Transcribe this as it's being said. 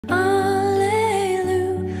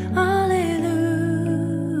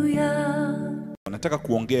Nataka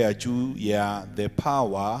kuongea juu ya the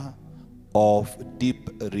power of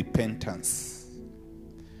deep repentance.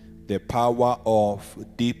 The power of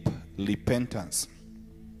deep repentance.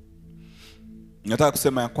 Nataka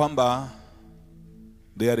kusema ya kwamba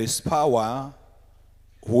there is power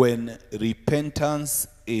when repentance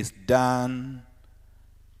is done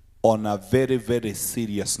on a very, very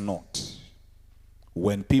serious note.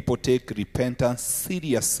 When people take repentance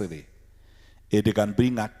seriously, it can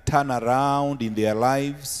bring a turnaround in their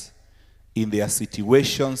lives, in their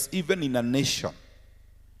situations, even in a nation.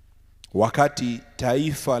 Wakati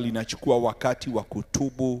taifa linachukua wakati wa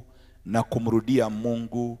kutubu na kumrudia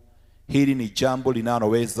Mungu, hili ni jambo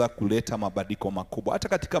linaloweza kuleta mabadiliko makubwa. Hata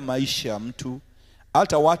katika maisha ya mtu,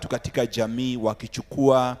 hata watu katika jamii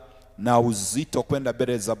wakichukua na uzito kwenda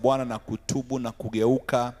mbele za Bwana na kutubu na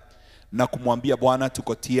kugeuka na kumwambia Bwana,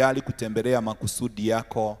 tuko tayari kutembelea makusudi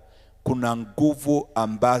yako, kuna nguvu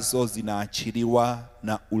ambazo zinaachiliwa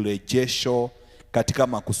na urejesho katika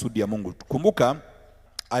makusudi ya Mungu. Kumbuka,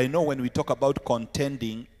 I know when we talk about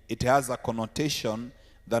contending, it has a connotation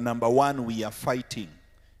that number one, we are fighting,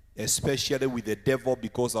 especially with the devil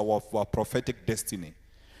because of our prophetic destiny.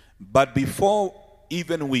 But before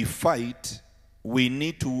even we fight, we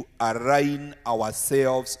need to align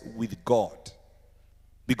ourselves with God,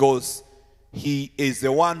 because He is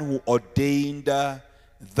the one who ordained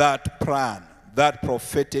that plan, that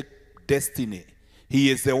prophetic destiny.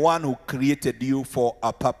 He is the one who created you for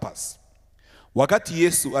a purpose. Wakati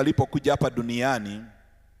Yesu alipokuja hapa duniani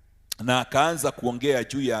na akaanza kuongea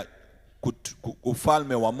juu ya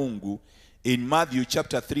ufalme wa Mungu, in Matthew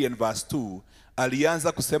chapter 3 and verse 2,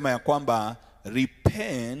 alianza kusema ya kwamba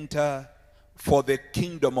repent, for the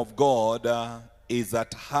kingdom of God is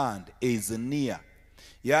at hand, is near.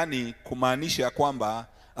 Yani kumaanisha ya kwamba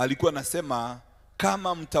alikuwa anasema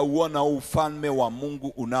kama mtauona ufalme wa Mungu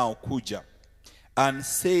unaokuja, and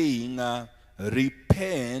saying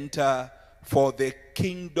repent, for the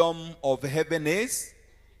kingdom of heaven is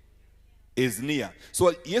near.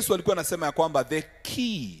 So Yesu alikuwa anasema ya kwamba the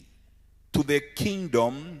key to the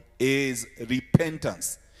kingdom is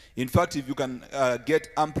repentance. In fact, if you can get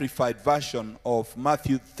amplified version of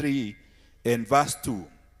Matthew 3 and verse 2,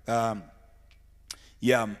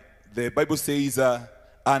 the Bible says,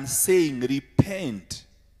 and saying repent,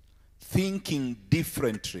 thinking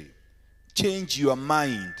differently, change your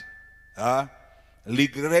mind,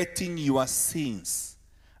 regretting your sins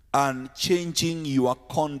and changing your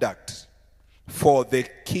conduct, for the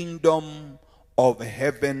kingdom of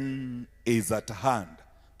heaven is at hand.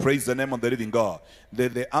 Praise the name of the living God.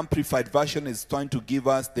 The amplified version is trying to give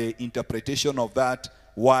us the interpretation of that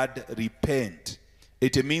word repent.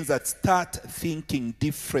 It means that start thinking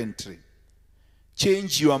differently,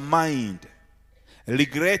 change your mind,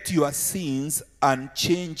 regret your sins and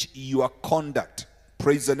change your conduct.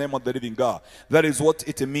 Praise the name of the living God. That is what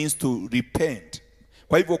it means to repent.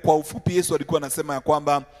 Kwa hivyo kwa ufupi Yesu alikuwa anasema ya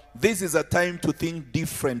kwamba this is a time to think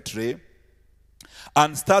differently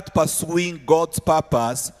and start pursuing God's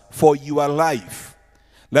purpose for your life.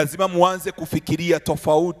 Lazima muanze kufikiria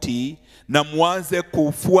tofauti na muanze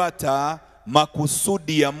kufuata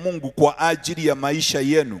makusudi ya Mungu kwa ajili ya maisha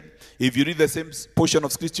yenu. If you read the same portion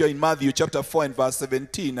of scripture in Matthew chapter 4 and verse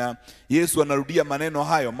 17, Yesu anarudia maneno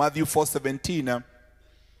hayo. Matthew 4:17,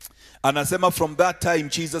 anasema from that time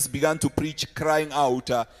Jesus began to preach, crying out,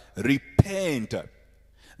 repent.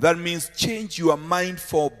 That means change your mind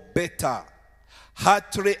for better.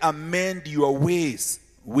 Heartily amend your ways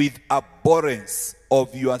with abhorrence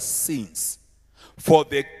of your sins. For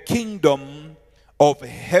the kingdom of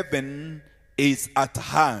heaven is at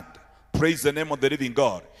hand. Praise the name of the living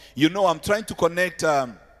God. You know, I'm trying to connect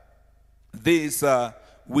this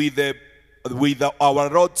with our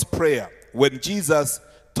Lord's Prayer. When Jesus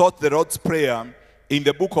taught the Lord's Prayer in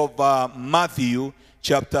the book of Matthew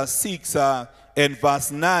chapter 6 and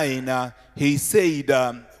verse 9, he said,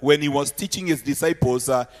 when he was teaching his disciples,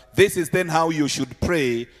 this is then how you should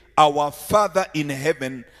pray: our Father in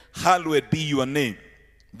heaven, hallowed be your name.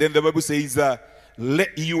 Then the Bible says,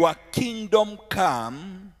 let your kingdom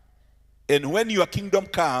come. And when your kingdom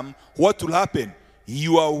come, what will happen?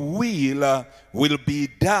 Your will be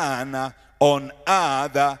done on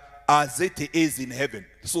earth as it is in heaven.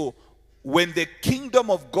 So when the kingdom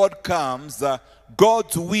of God comes,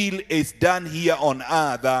 God's will is done here on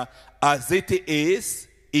earth as it is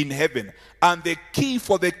in heaven. And the key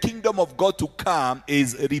for the kingdom of God to come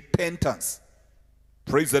is repentance.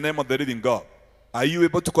 Praise the name of the living God. Are you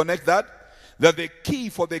able to connect that? That the key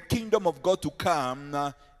for the kingdom of God to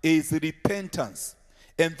come is repentance.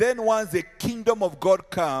 And then once the kingdom of God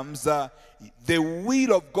comes, the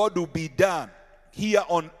will of God will be done here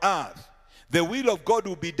on earth. The will of God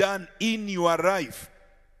will be done in your life.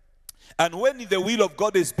 And when the will of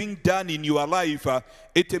God is being done in your life,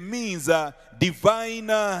 it means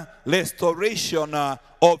divine restoration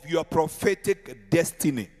of your prophetic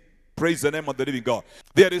destiny. Praise the name of the living God.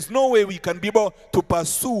 There is no way we can be able to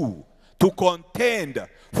pursue, to contend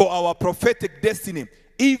for our prophetic destiny,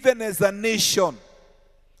 even as a nation,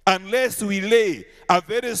 unless we lay a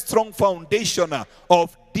very strong foundation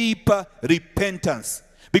of deep repentance.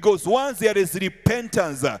 Because once there is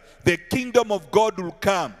repentance, the kingdom of God will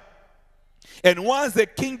come. And once the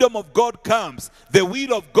kingdom of God comes, the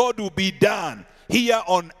will of God will be done here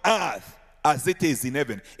on earth as it is in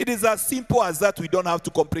heaven. It is as simple as that. We don't have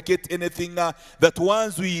to complicate anything. That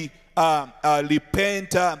once we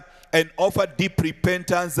repent and offer deep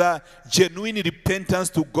repentance, genuine repentance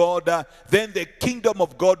to God, then the kingdom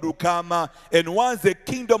of God will come. And once the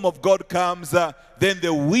kingdom of God comes, then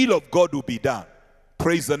the will of God will be done.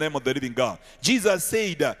 Praise the name of the living God. Jesus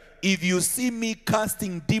said, if you see me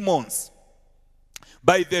casting demons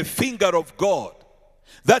by the finger of God,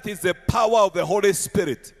 that is the power of the Holy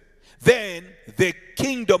Spirit, then the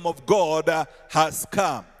kingdom of God has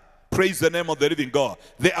come. Praise the name of the living God.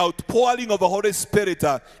 The outpouring of the Holy Spirit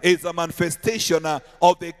is a manifestation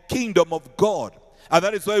of the kingdom of God. And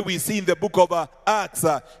that is why we see in the book of Acts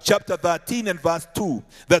chapter 13 and verse 2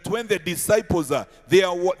 that when the disciples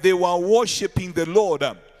they were worshiping the Lord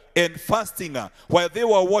and fasting, while they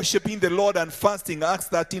were worshiping the Lord and fasting, Acts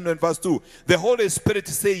 13 and verse 2, the Holy Spirit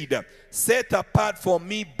said, set apart for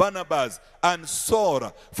me Barnabas and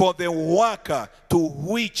Saul for the work to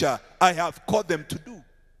which I have called them to do.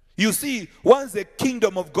 You see, once the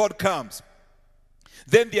kingdom of God comes,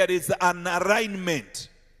 then there is an alignment.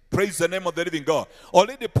 Praise the name of the living God.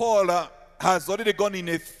 Already Paul has already gone in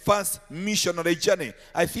a first missionary journey.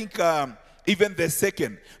 I think even the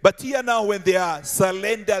second. But here now when they are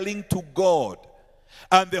surrendering to God,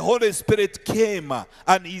 and the Holy Spirit came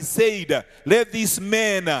and he said, let these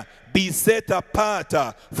men be set apart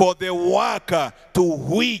for the work to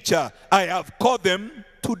which I have called them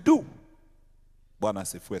to do. Bwana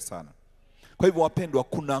asifiwe sana. Kwa hivyo wapendwa,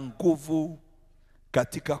 kuna nguvu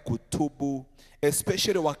katika kutubu,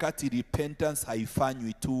 especially wakati repentance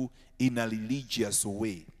haifanywi tu in a religious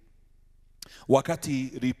way.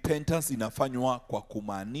 Wakati repentance inafanywa kwa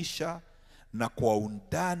kumaanisha na kwa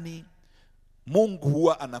undani, Mungu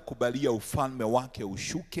huwa anakubalia ufalme wake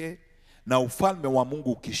ushuke, na ufalme wa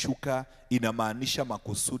Mungu ukishuka inamaanisha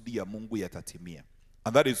makusudi ya Mungu yatatimia.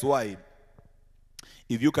 And that is why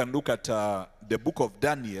if you can look at the book of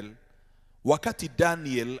Daniel, wakati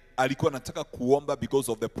Daniel alikuwa anataka kuomba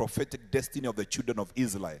because of the prophetic destiny of the children of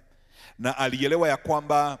Israel, na alielewa ya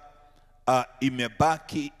kwamba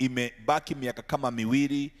imebaki miaka kama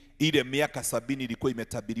miwili, ile miaka 70 ilikuwa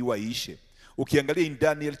imetabiriwa iishe. Ukiangalia in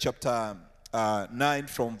Daniel chapter 9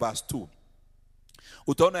 from verse 2,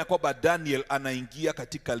 utaona ya kwamba Daniel anaingia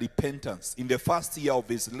katika repentance. In the first year of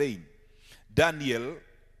his reign, Daniel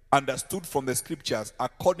understood from the scriptures,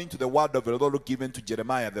 according to the word of the Lord given to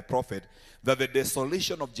Jeremiah the prophet, that the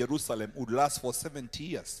desolation of Jerusalem would last for 70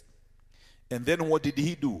 years. And then what did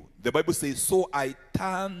he do? The Bible says, so I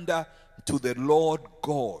turned to the Lord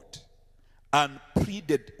God and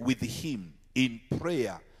pleaded with him in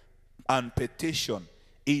prayer and petition,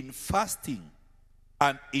 in fasting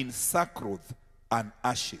and in sackcloth and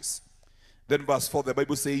ashes. Then verse 4, the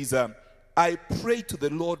Bible says, I prayed to the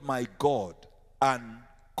Lord my God and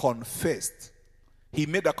confessed. He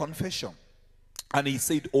made a confession and he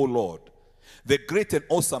said, O Lord, the great and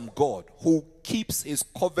awesome God who keeps his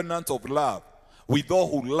covenant of love with all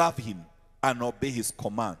who love him and obey his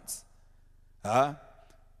commands,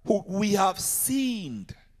 who we have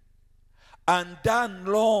sinned and done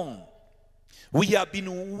wrong. We have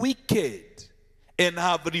been wicked and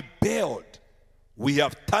have rebelled. We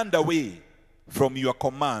have turned away from your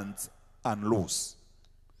commands and laws.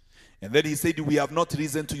 And then he said, we have not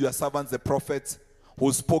listened to your servants the prophets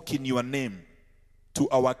who spoke in your name to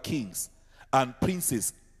our kings and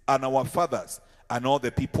princes and our fathers and all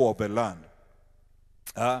the people of the land.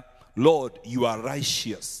 Lord, you are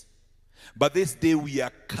righteous. But this day we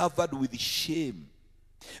are covered with shame.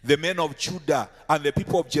 The men of Judah and the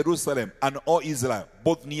people of Jerusalem and all Israel,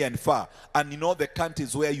 both near and far, and in all the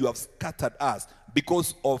countries where you have scattered us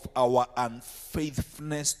because of our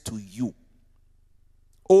unfaithfulness to you.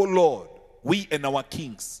 O Lord, we and our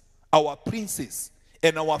kings, our princes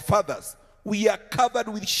and our fathers, we are covered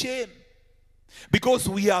with shame because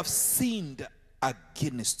we have sinned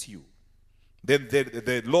against you. Then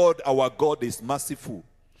the Lord our God is merciful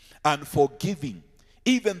and forgiving,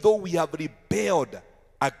 even though we have rebelled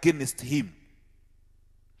against him.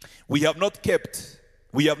 We have not kept,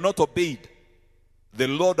 we have not obeyed the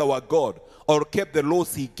Lord our God, or kept the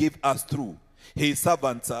laws he gave us through his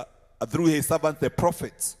servants, the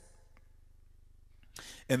prophets.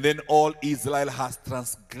 And then all Israel has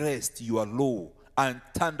transgressed your law and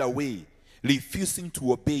turned away, refusing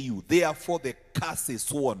to obey you. Therefore the curses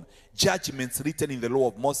sworn, judgments written in the law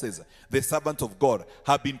of Moses, the servant of God,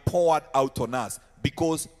 have been poured out on us,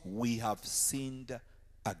 because we have sinned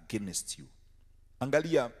against you.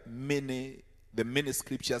 Angalia the many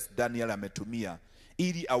scriptures Daniel ametumia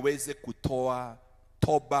ili aweze kutoa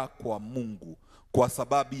toba kwa Mungu kwa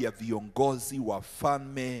sababu ya viongozi,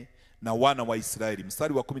 wafalme na wana wa Israeli.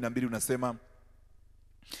 Mstari wa 12 unasema,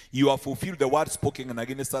 you have fulfilled the word spoken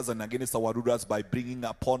against us and against our rulers by bringing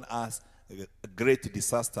upon us a great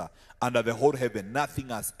disaster. Under the whole heaven, nothing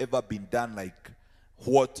has ever been done like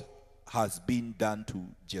what has been done to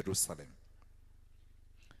Jerusalem.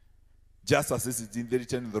 Just as this is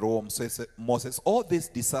written in the law of Moses, all this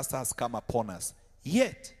disaster has come upon us.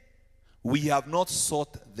 Yet, we have not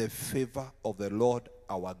sought the favor of the Lord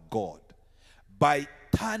our God by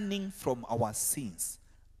turning from our sins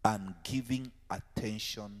and giving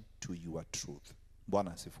attention to your truth.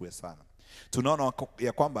 Bwana asifiwe sana. Tunaona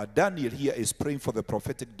ya kwamba Daniel here is praying for the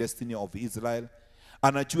prophetic destiny of Israel.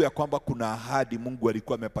 Anajua ya kwamba kuna ahadi Mungu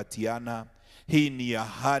alikuwa amepatiana. Hii ni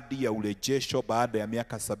ahadi ya urejesho baada ya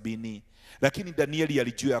miaka 70. Lakini Danieli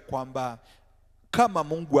alijua ya kwamba kama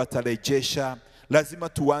Mungu atarejesha, lazima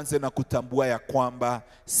tuanze na kutambua ya kwamba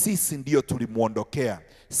sisi ndio tulimuondokea,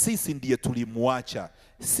 sisi ndiye tulimuacha.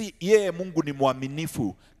 Yeye Mungu ni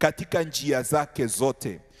mwaminifu katika njia zake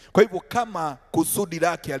zote. Kwa hivyo kama kusudi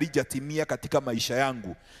lake halijatimia katika maisha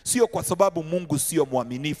yangu, sio kwa sababu Mungu sio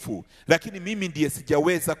mwaminifu, lakini mimi ndiye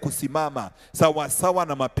sijaweza kusimama sawa sawa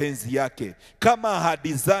na mapenzi yake. Kama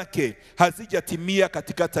ahadi zake hazijatimia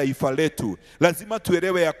katika taifa letu, lazima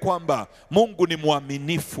tuelewe ya kwamba Mungu ni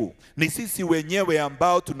mwaminifu. Ni sisi wenyewe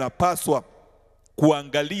ambao tunapaswa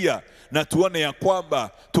kuangalia na tuone ya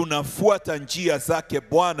kwamba tunafuata njia zake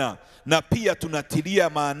Bwana, na pia tunatilia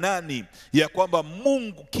maanani ya kwamba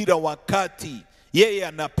Mungu kila wakati yeye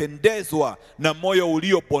anapendezwa na moyo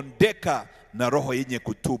uliobondeka na roho yenye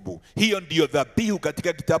kutubu. Hiyo ndiyo dhabihu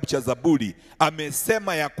katika kitabu cha Zaburi.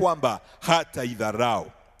 Amesema ya kwamba hata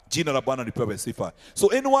idharau. Jina la Bwana lipewe sifa. So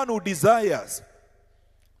anyone who desires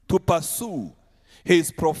to pursue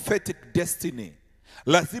his prophetic destiny,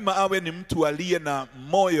 lazima awe ni mtu aliye na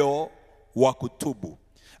moyo wa kutubu.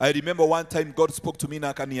 I remember one time God spoke to me na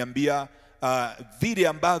akaniambia vile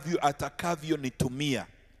ambavyo atakavyo nitumia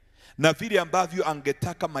na vile ambavyo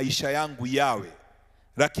angetaka maisha yangu yawe,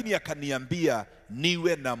 lakini akaniambia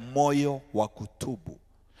niwe na moyo wa kutubu.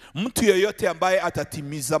 Mtu yeyote ambaye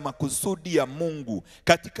atatimiza makusudi ya Mungu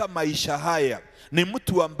katika maisha haya ni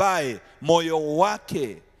mtu ambaye moyo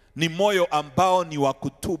wake ni moyo ambao ni wa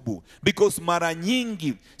kutubu. Because mara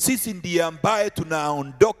nyingi sisi ndiye ambaye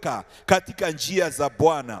tunaondoka katika njia za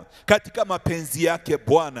Bwana, katika mapenzi yake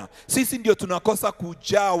Bwana. Sisi ndio tunakosa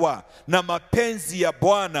kujawa na mapenzi ya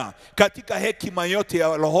Bwana katika hekima yote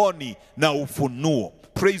ya rohoni na ufunuo.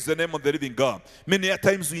 Praise the name of the living God. Many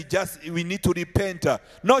times we need to repent,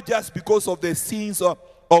 not just because of the sins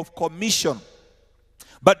of commission,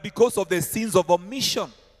 but because of the sins of omission.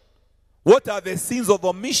 What are the sins of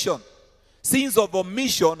omission? Sins of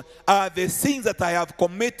omission are the sins that I have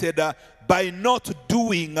committed by not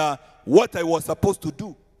doing what I was supposed to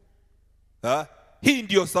do. Hii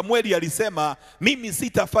ndio Samueli alisema, mimi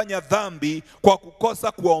sitafanya dhambi kwa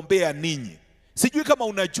kukosa kuwaombea ninyi. Sijui kama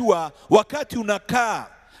unajua, wakati unakaa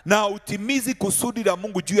na utimizi kusudi la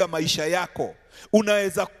Mungu juu ya maisha yako,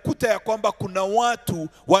 unaweza kukuta ya kwamba kuna watu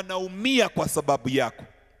wanaumia kwa sababu yako.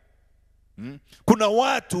 Kuna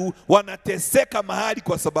watu wanateseka mahali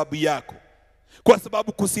kwa sababu yako, kwa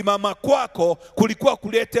sababu kusimama kwako kulikuwa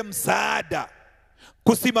kulete msaada.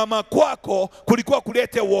 Kusimama kwako kulikuwa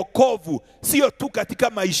kulete wokovu, sio tu katika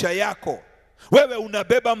maisha yako. Wewe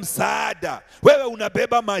unabeba msaada, wewe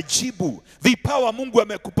unabeba majibu. Vipawa Mungu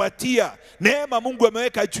amekupatia, neema Mungu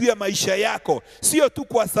ameweka juu ya maisha yako, sio tu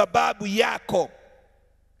kwa sababu yako.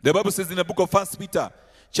 The Bible says in the book of 1 Peter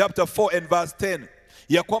chapter 4 and verse 10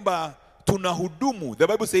 ya kwamba tunahudumu. The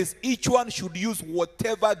Bible says each one should use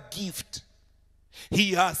whatever gift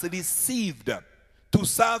he has received to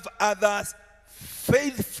serve others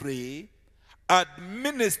faithfully,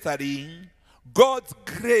 administering God's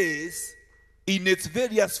grace in its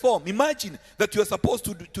various form. Imagine that you are supposed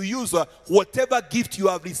to use whatever gift you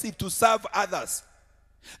have received to serve others.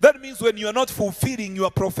 That means when you are not fulfilling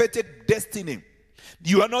your prophetic destiny,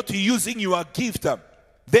 you are not using your gift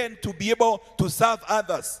then to be able to serve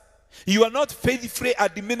others. You are not faithfully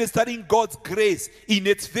administering God's grace in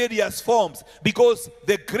its various forms, because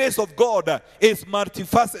the grace of God is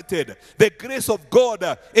multifaceted. The grace of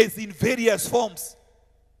God is in various forms.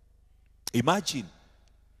 Imagine,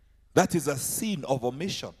 that is a sin of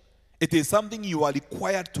omission. It is something you are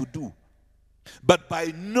required to do. But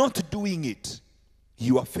by not doing it,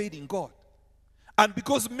 you are failing God. And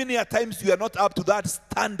because many a times you are not up to that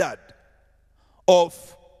standard of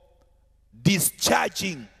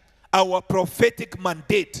discharging our prophetic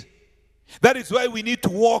mandate, that is why we need to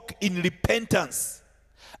walk in repentance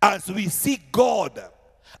as we seek God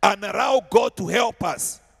and allow God to help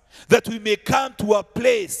us, that we may come to a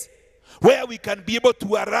place where we can be able to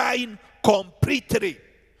align completely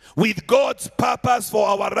with God's purpose for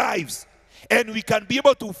our lives, and we can be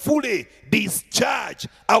able to fully discharge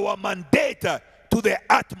our mandate to the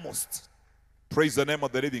utmost. Praise the name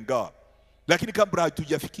of the living God. Lakini kabla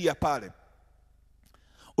hatujafikia pale,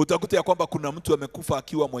 utakuta ya kwamba kuna mtu amekufa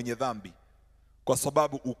akiwa mwenye dhambi, kwa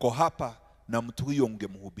sababu uko hapa na mtu huyo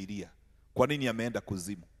ungemhubiria. Kwa nini ameenda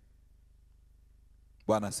kuzimu?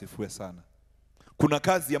 Bwana asifiwe sana. Kuna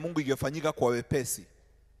kazi ya Mungu ingefanyika kwa wepesi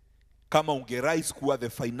kama ungerise kuwa the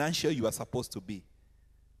financial you are supposed to be.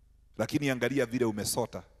 Lakini angalia vile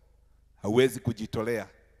umesota, hauwezi kujitolea.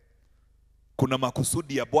 Kuna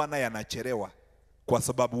makusudi ya Bwana yanachelewa kwa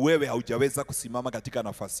sababu wewe haujaweza kusimama katika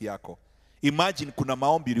nafasi yako. Imagine kuna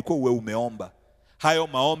maombi ulikuwa wewe umeomba. Hayo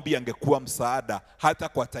maombi yangekuwa msaada hata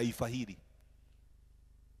kwa taifa hili.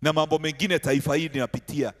 Na mambo mengine taifa hili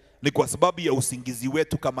linapitia ni kwa sababu ya usingizi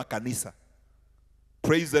wetu kama kanisa.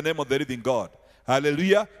 Praise the name of the living God.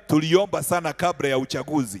 Hallelujah. Tuliomba sana kabla ya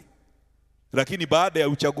uchaguzi, lakini baada ya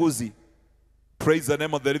uchaguzi, praise the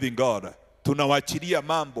name of the living God, tunawachilia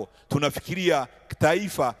mambo, tunafikiria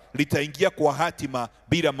taifa litaingia kwa hatima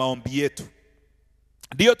bila maombi yetu.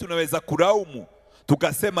 Ndio tunaweza kulaumu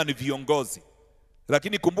tukasema ni viongozi,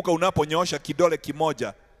 lakini kumbuka, unaponyoosha kidole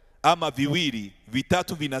kimoja ama viwili,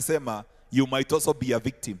 vitatu vinasema you might also be a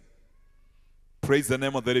victim. Praise the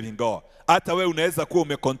name of the living God. Hata wewe unaweza kuwa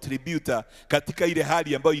umecontributor katika ile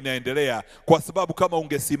hali ambayo inaendelea, kwa sababu kama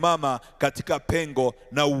ungesimama katika pengo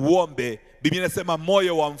na uombe, Biblia inasema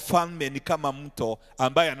moyo wa mfalme ni kama mto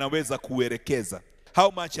ambaye anaweza kuelekeza.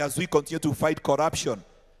 How much as we continue to fight corruption,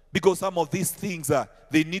 because some of these things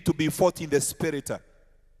they need to be fought in the spirit.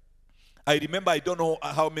 I remember, I don't know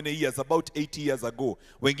how many years, about 80 years ago,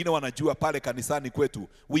 wengine wanajua pale kanisani kwetu,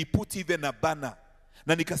 we put even a banner.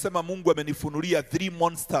 Na nikasema Mungu amenifunulia 3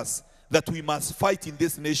 monsters that we must fight in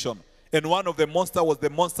this nation. And one of the monsters was the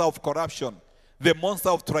monster of corruption, the monster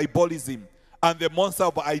of tribalism, and the monster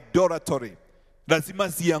of idolatry. Lazima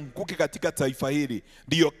zianguke katika taifa hili,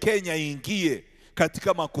 ndio Kenya ingie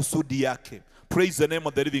katika makusudi yake. Praise the name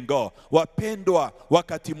of the living God. Wapendwa,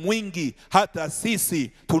 wakati mwingi hata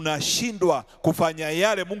sisi tunashindwa kufanya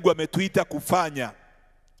yale Mungu ametuita kufanya,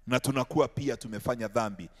 na tunakuwa pia tumefanya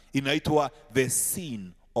dhambi. Inaitwa the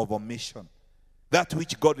sin of omission. That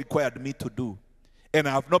which God required me to do, and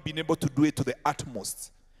I have not been able to do it to the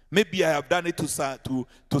utmost. Maybe I have done it to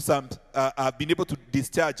some, I've been able to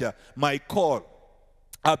discharge my call.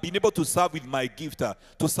 I've been able to serve with my gift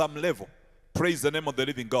to some level. Praise the name of the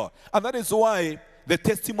living God. And that is why the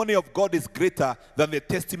testimony of God is greater than the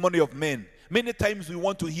testimony of men. Many times we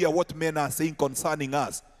want to hear what men are saying concerning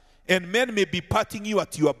us. And men may be patting you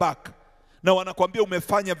at your back. Na wanakuambia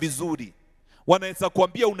umefanya vizuri. Wanaweza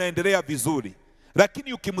kuambia unaendelea vizuri.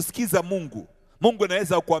 Lakini ukimsikiza Mungu, Mungu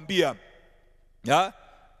anaweza kuambia,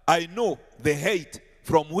 I know the hate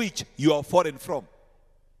from which you are fallen from.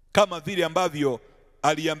 Kama vile ambavyo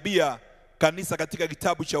aliambia kanisa katika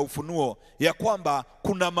kitabu cha Ufunuo ya kwamba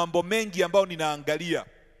kuna mambo mengi ambayo ninaangalia.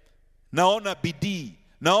 Naona bidii,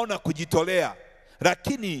 naona kujitolea,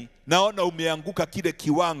 lakini naona umeanguka kile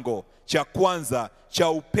kiwango cha kwanza cha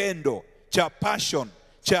upendo, cha passion,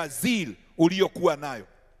 cha zeal uliokuwa nayo.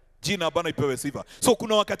 Jina Bwana ipewe sifa. So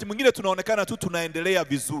kuna wakati mwingine tunaonekana tu tunaendelea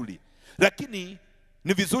vizuri, lakini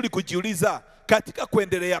ni vizuri kujiuliza, katika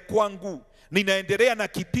kuendelea kwangu ninaendelea na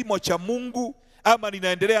kipimo cha Mungu ama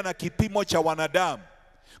ninaendelea na kipimo cha wanadamu?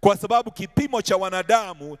 Kwa sababu kipimo cha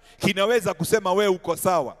wanadamu kinaweza kusema we uko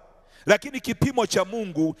sawa, lakini kipimo cha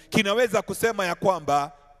Mungu kinaweza kusema ya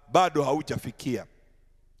kwamba bado haujafikia.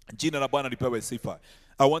 Jina la Bwana lipewe sifa.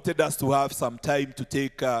 I wanted us to have some time to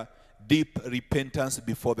take deep repentance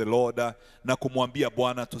before the Lord, na kumwambia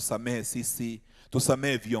Bwana tusamehe sisi,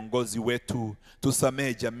 tusamehe viongozi wetu,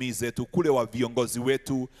 tusamehe jamii zetu. Kule wa viongozi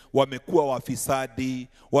wetu wamekuwa wafisadi,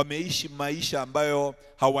 wameishi maisha ambayo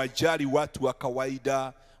hawajali watu wa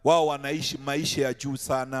kawaida, wao wanaishi maisha ya juu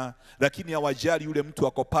sana, lakini hawajali yule mtu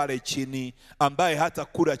ako pale chini, ambaye hata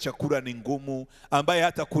kula chakula ni ngumu, ambaye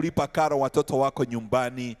hata kulipa karo watoto wako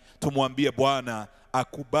nyumbani. Tumwambie Bwana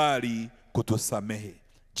akubali kutusamehe.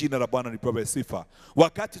 Jina la Bwana lipewe sifa.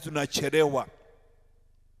 Wakati tunachelewa,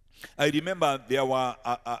 I remember there were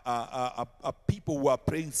people who were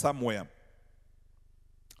praying somewhere,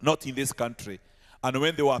 not in this country, and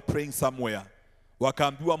when they were praying somewhere,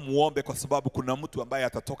 wakaambiwa muombe kwa sababu kuna mtu ambaye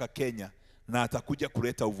atatoka Kenya na atakuja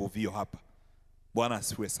kuleta uvuvio hapa. Bwana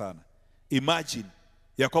asifiwe sana. Imagine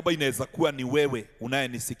ya kwamba inaweza kuwa ni wewe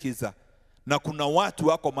unayenisikiza, na kuna watu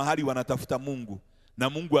wako mahali wanatafuta Mungu, na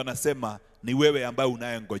Mungu anasema ni wewe ambaye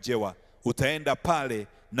unayengojewa, utaenda pale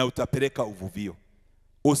na utapeleka uvuvio.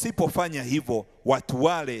 Usipofanya hivyo, watu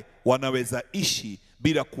wale wanaweza ishi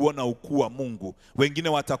bila kuona ukuu wa Mungu. Wengine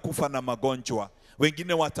watakufa na magonjwa,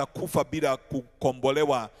 wengine watakufa bila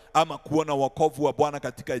kukombolewa ama kuona wokovu wa Bwana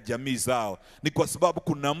katika jamii zao. Ni kwa sababu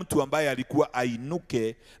kuna mtu ambaye alikuwa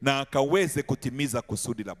ainuke na akaweze kutimiza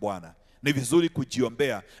kusudi la Bwana. Ni vizuri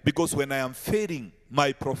kujiombea, because when I am failing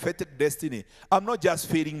my prophetic destiny, I'm not just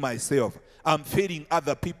failing myself, I'm failing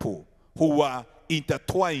other people who are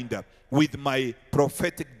intertwined with my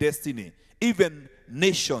prophetic destiny. Even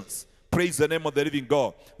nations, praise the name of the living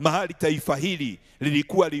God. Mahali taifa hili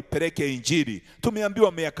lilikuwa lipeleke injili.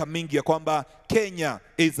 Tumeambiwa miaka mingi ya kwamba Kenya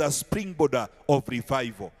is a springboard of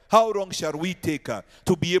revival. How long shall we take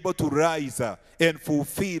to be able to rise and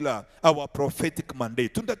fulfill our prophetic mandate?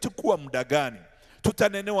 Tutachukua muda gani?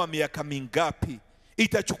 Tutanenewa miaka mingapi?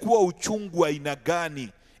 Itachukua uchungu wa aina gani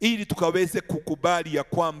ili tukaweze kukubali ya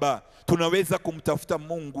kwamba tunaweza kumtafuta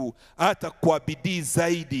Mungu hata kwa bidii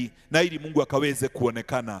zaidi, na ili Mungu akaweze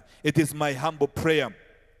kuonekana. It is my humble prayer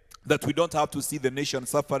that we don't have to see the nation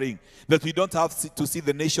suffering, that we don't have to see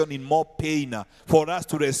the nation in more pain for us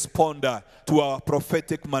to respond to our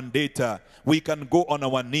prophetic mandate. We can go on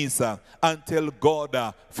our knees and tell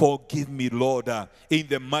God, forgive me, Lord, in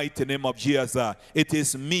the mighty name of Jesus. It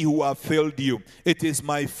is me who have failed you. It is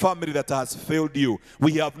my family that has failed you.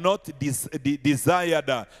 We have not desired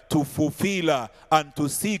to fulfill and to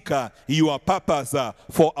seek your purpose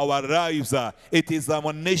for our lives. It is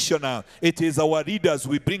our nation. It is our leaders.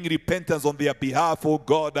 We bring repentance on their behalf, oh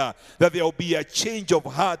God, that there will be a change of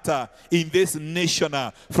heart in this nation,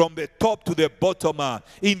 from the top to the bottom,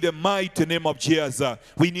 in the mighty name of Jesus.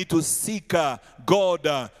 We need to seek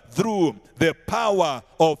God through the power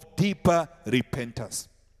of deeper repentance.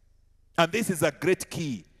 And this is a great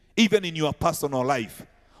key, even in your personal life.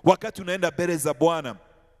 Wakati unaenda mbele za Bwana,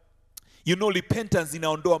 you know, repentance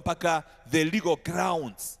inaondoa mpaka the legal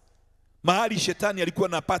grounds. Mahali shetani alikuwa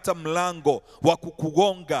anapata mlango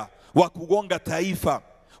wa kugonga taifa.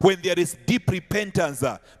 When there is deep repentance,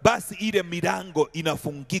 basi ile milango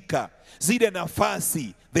inafungika. Zile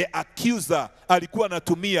nafasi the accuser alikuwa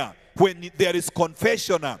anatumia, when there is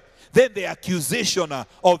confession, then the accusation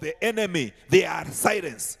of the enemy, they are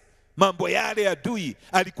silenced. Mambo yale adui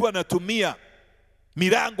alikuwa anatumia,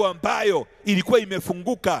 milango ambayo ilikuwa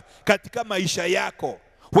imefunguka katika maisha yako,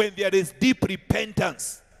 when there is deep repentance,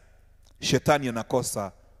 shetani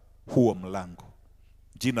anakosa huo mlango.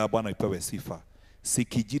 Jina la Bwana lipewe sifa. Si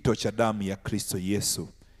kijito cha damu ya Kristo Yesu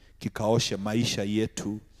kikaoshe maisha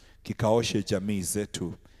yetu, kikaoshe jamii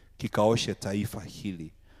zetu, kikaoshe taifa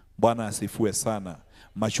hili. Bwana asifiwe sana.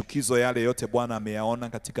 Machukizo yale yote Bwana ameyaona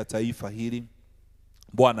katika taifa hili,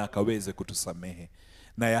 Bwana akaweze kutusamehe,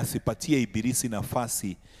 na yasipatie ibilisi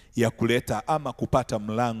nafasi ya kuleta ama kupata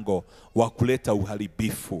mlango wa kuleta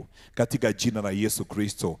uharibifu katika jina la Yesu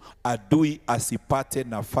Kristo. Adui asipate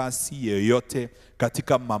nafasi yoyote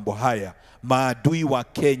katika mambo haya. Maadui wa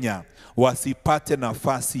Kenya wasipate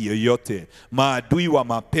nafasi yoyote. Maadui wa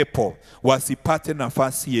mapepo wasipate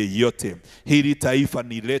nafasi yoyote. Hili taifa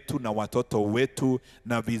ni letu na watoto wetu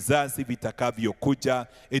na vizazi vitakavyokuja.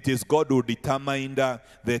 It is God who determined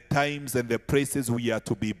the times and the places we are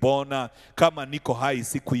to be born. Kama niko hai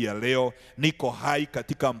siku ya leo, niko hai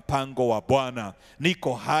katika mpango wa Bwana,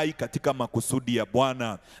 niko hai katika makusudi ya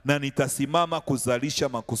Bwana, na nitasimama kuzalisha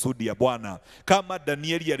makusudi ya Bwana. Kama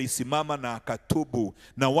Danieli alisimama na akatubu,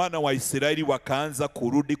 na wana wa Israeli wakaanza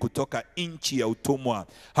kurudi kutoka nchi ya utumwa,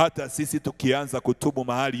 hata sisi tukianza kutubu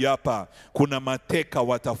mahali hapa, kuna mateka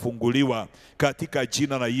watafunguliwa katika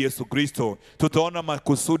jina la Yesu Kristo. Tutaona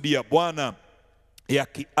makusudi ya Bwana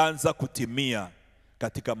yakianza kutimia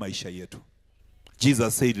katika maisha yetu.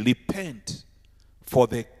 Jesus said, repent, for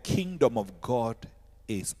the kingdom of God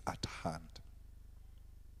is at hand.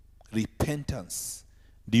 Repentance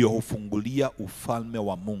ndio hufungulia ufalme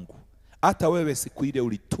wa Mungu. Hata wewe siku ile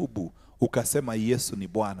ulitubu ukasema Yesu ni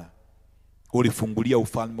Bwana, ulifungulia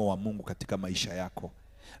ufalme wa Mungu katika maisha yako.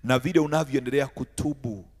 Na vile unavyoendelea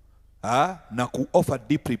kutubu na kuoffer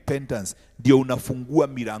deep repentance, ndio unafungua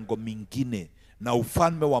milango mingine na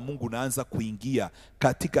ufalme wa Mungu unaanza kuingia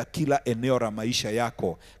katika kila eneo la maisha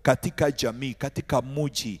yako, katika jamii, katika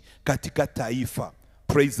mji, katika taifa.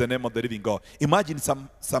 Praise the name of the living God. Imagine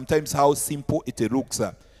sometimes how simple it looks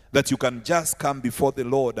that you can just come before the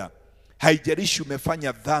Lord. Haijalishi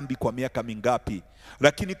umefanya dhambi kwa miaka mingapi,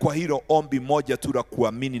 lakini kwa hilo ombi moja tu la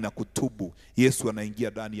kuamini na kutubu, Yesu anaingia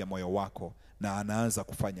ndani ya moyo wako na anaanza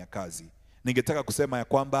kufanya kazi. Ningetaka kusema ya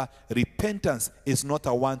kwamba repentance is not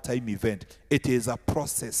a one-time event. It is a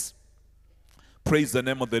process. Praise the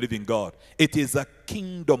name of the living God. It is a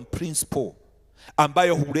kingdom principle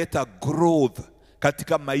ambayo huleta growth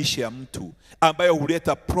katika maisha ya mtu, ambayo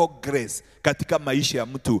huleta progress katika maisha ya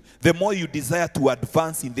mtu. The more you desire to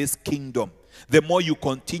advance in this kingdom, the more you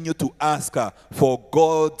continue to ask for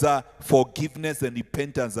God's forgiveness and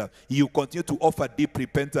repentance. You continue to offer deep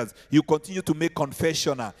repentance. You continue to make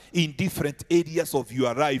confession in different areas of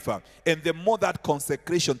your life. And the more that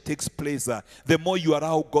consecration takes place, the more you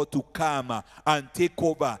allow God to come and take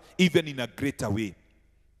over even in a greater way.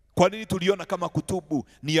 Kwa nini tuliona kama kutubu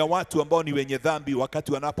ni ya watu ambao ni wenye dhambi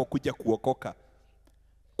wakati wanapokuja kuokoka?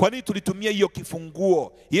 Kwa nini tulitumia hiyo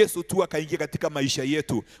kifunguo Yesu tu akaingia katika maisha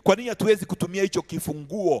yetu? Kwa nini hatuwezi kutumia hicho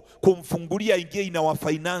kifunguo kumfungulia ingie in our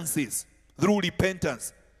finances through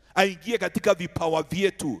repentance? Aingie katika vipawa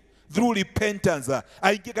vyetu through repentance.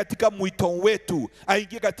 Aingie katika mwito wetu,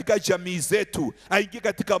 aingie katika jamii zetu, aingie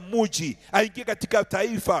katika mji, aingie katika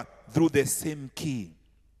taifa through the same key.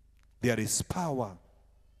 There is power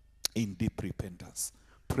in deep repentance.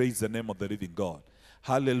 Praise the name of the living God.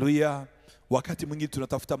 Hallelujah. Wakati mwingi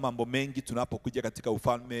tunatafuta mambo mengi tunapokuja katika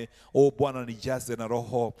ufalme. Bwana nijaze na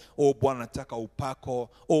roho. Bwana nataka upako.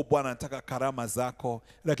 Bwana nataka karama zako.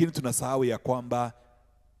 Lakini tunasahau ya kwamba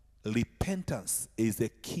repentance is a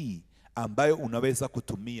key ambayo unaweza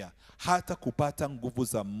kutumia hata kupata nguvu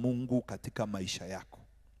za Mungu katika maisha yako,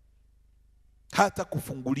 hata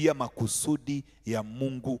kufungulia makusudi ya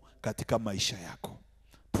Mungu katika maisha yako.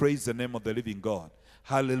 Praise the name of the living God.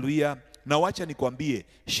 Hallelujah. Na wacha nikwambie,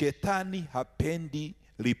 shetani hapendi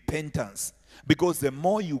repentance, because the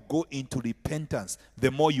more you go into repentance, the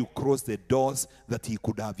more you cross the doors that he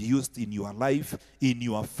could have used in your life, in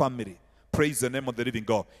your family. Praise the name of the living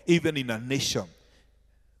God. Even in a nation,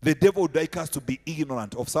 the devil would like us to be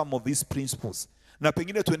ignorant of some of these principles. Na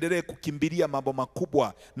pengine tuendelee kukimbilia mambo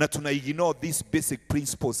makubwa na tunaignore these basic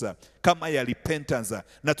principles kama ya repentance,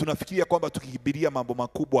 na tunafikiria kwamba tukikimbilia mambo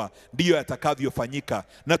makubwa ndiyo yatakavyofanyika,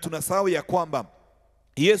 na tunasahau ya kwamba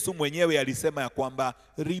Yesu mwenyewe alisema ya kwamba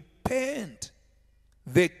repent,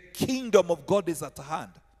 the kingdom of God is at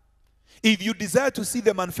hand. If you desire to see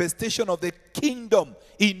the manifestation of the kingdom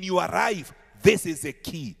in your life, this is a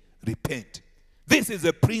key. Repent. This is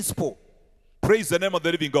a principle. Praise the name of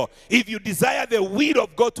the living God. If you desire the will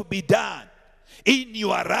of God to be done in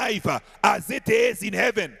your life as it is in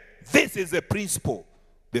heaven, this is the principle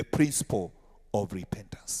of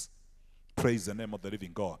repentance. Praise the name of the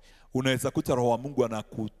living God. Unaweza kuta roho wa Mungu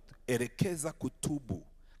anakuelekeza kutubu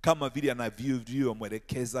kama vile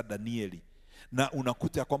anavyomwelekeza Danieli, na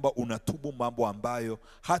unakuta kwamba unatubu mambo ambayo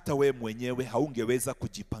hata we mwenyewe haungeweza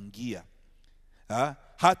kujipangia.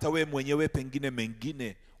 Hata we mwenyewe pengine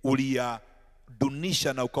mengine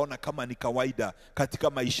dunisha na ukaona kama ni kawaida katika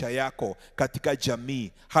maisha yako, katika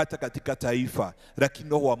jamii, hata katika taifa, lakini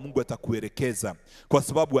roho wa Mungu atakuelekeza, kwa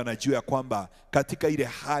sababu anajua ya kwamba katika ile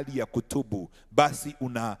hali ya kutubu basi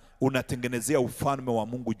unatengenezea ufalme wa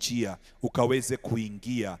Mungu njia ukaweze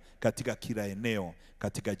kuingia katika kila eneo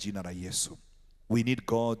katika jina la Yesu. We need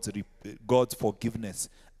God's forgiveness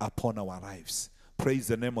upon our lives. Praise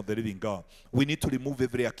the name of the living God. We need to remove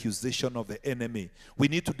every accusation of the enemy. We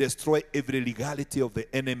need to destroy every legality of the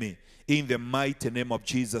enemy in the mighty name of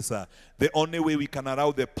Jesus. The only way we can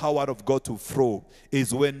allow the power of God to flow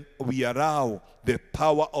is when we allow the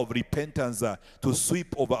power of repentance to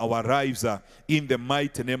sweep over our lives in the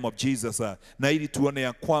mighty name of Jesus. Na ili tuone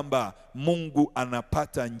ya kwamba Mungu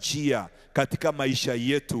anapata njia katika maisha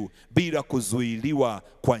yetu bila kuzuiliwa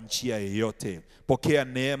kwa njia yoyote. Pokea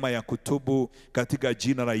neema ya kutubu katika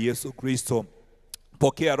jina la Yesu Kristo.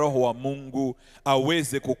 Pokea roho wa Mungu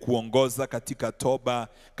aweze kukuongoza katika toba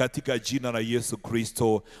katika jina la Yesu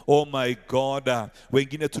Kristo. Oh my God,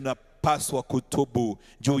 wengine tunapaswa kutubu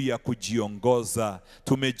juu ya kujiongoza.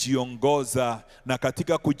 Tumejiongoza, na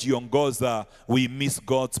katika kujiongoza we miss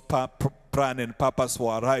God's plan and purpose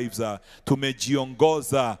for our lives.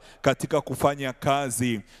 Tumejiongoza katika kufanya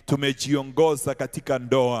kazi, tumejiongoza katika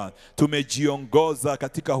ndoa, tumejiongoza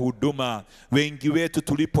katika huduma. Wengi wetu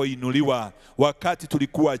tulipoinuliwa, wakati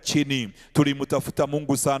tulikuwa chini, tulimtafuta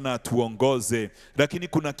Mungu sana tuongoze. Lakini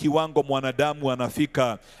kuna kiwango mwanadamu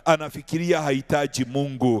anafikiria hahitaji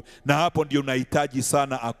Mungu, na hapo ndio unahitaji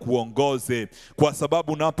sana akuongoze. Kwa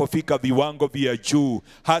sababu unapofika viwango vya juu,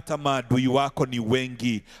 hata maadui wako ni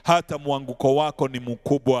wengi, hata mwanguko wako ni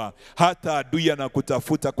mkubwa, hata adui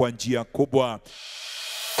anakutafuta kwa njia kubwa.